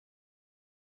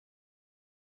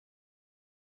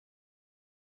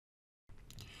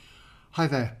Hi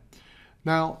there.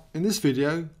 Now in this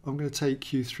video I'm going to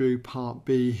take you through part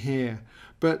B here,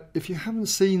 but if you haven't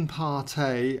seen part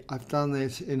A, I've done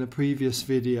it in a previous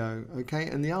video, okay,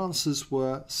 and the answers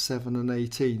were 7 and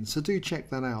 18, so do check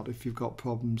that out if you've got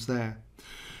problems there.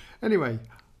 Anyway,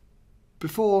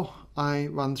 before I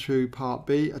run through part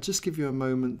B, I'll just give you a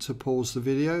moment to pause the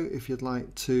video if you'd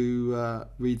like to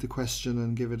read the question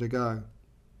and give it a go.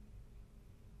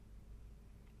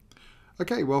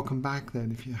 Okay, welcome back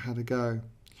then if you had a go.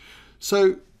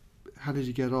 So, how did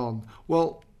you get on?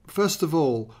 Well, first of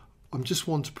all, I just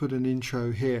want to put an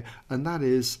intro here, and that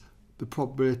is the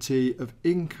probability of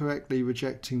incorrectly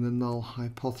rejecting the null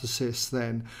hypothesis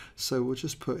then. So we'll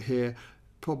just put here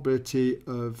probability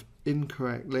of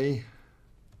incorrectly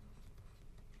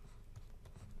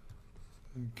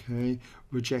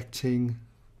rejecting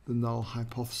the null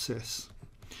hypothesis.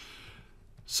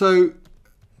 So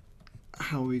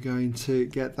how are we going to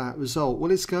get that result? Well,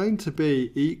 it's going to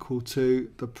be equal to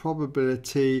the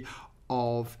probability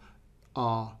of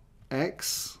our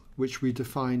x, which we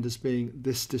defined as being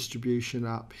this distribution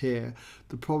up here,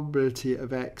 the probability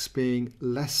of x being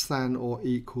less than or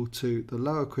equal to the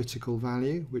lower critical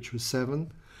value, which was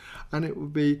 7, and it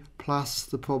would be plus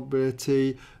the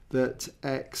probability that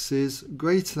x is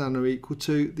greater than or equal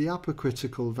to the upper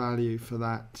critical value for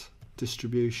that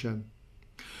distribution.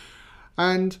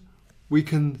 And we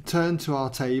can turn to our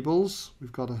tables.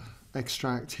 We've got an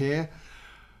extract here,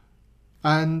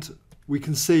 and we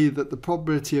can see that the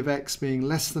probability of x being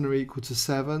less than or equal to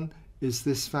 7 is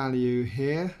this value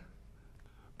here.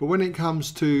 But when it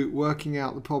comes to working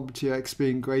out the probability of x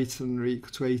being greater than or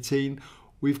equal to 18,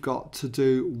 we've got to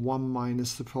do 1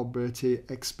 minus the probability of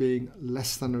x being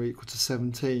less than or equal to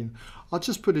 17. I'll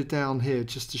just put it down here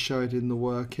just to show it in the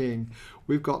working.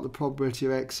 We've got the probability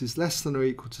of x is less than or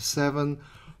equal to 7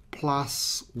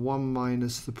 plus 1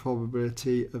 minus the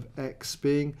probability of x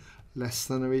being less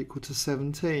than or equal to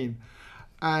 17.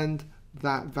 And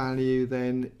that value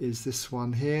then is this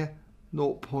one here,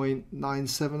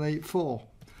 0.9784.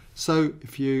 So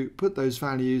if you put those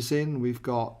values in, we've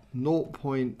got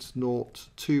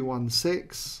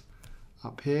 0.0216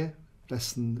 up here,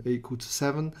 less than or equal to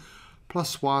 7,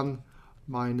 plus 1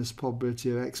 minus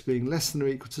probability of x being less than or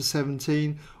equal to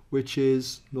 17, which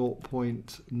is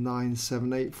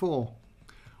 0.9784.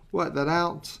 Work that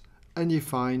out and you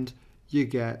find you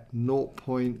get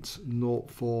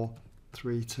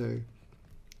 0.0432.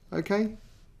 Okay,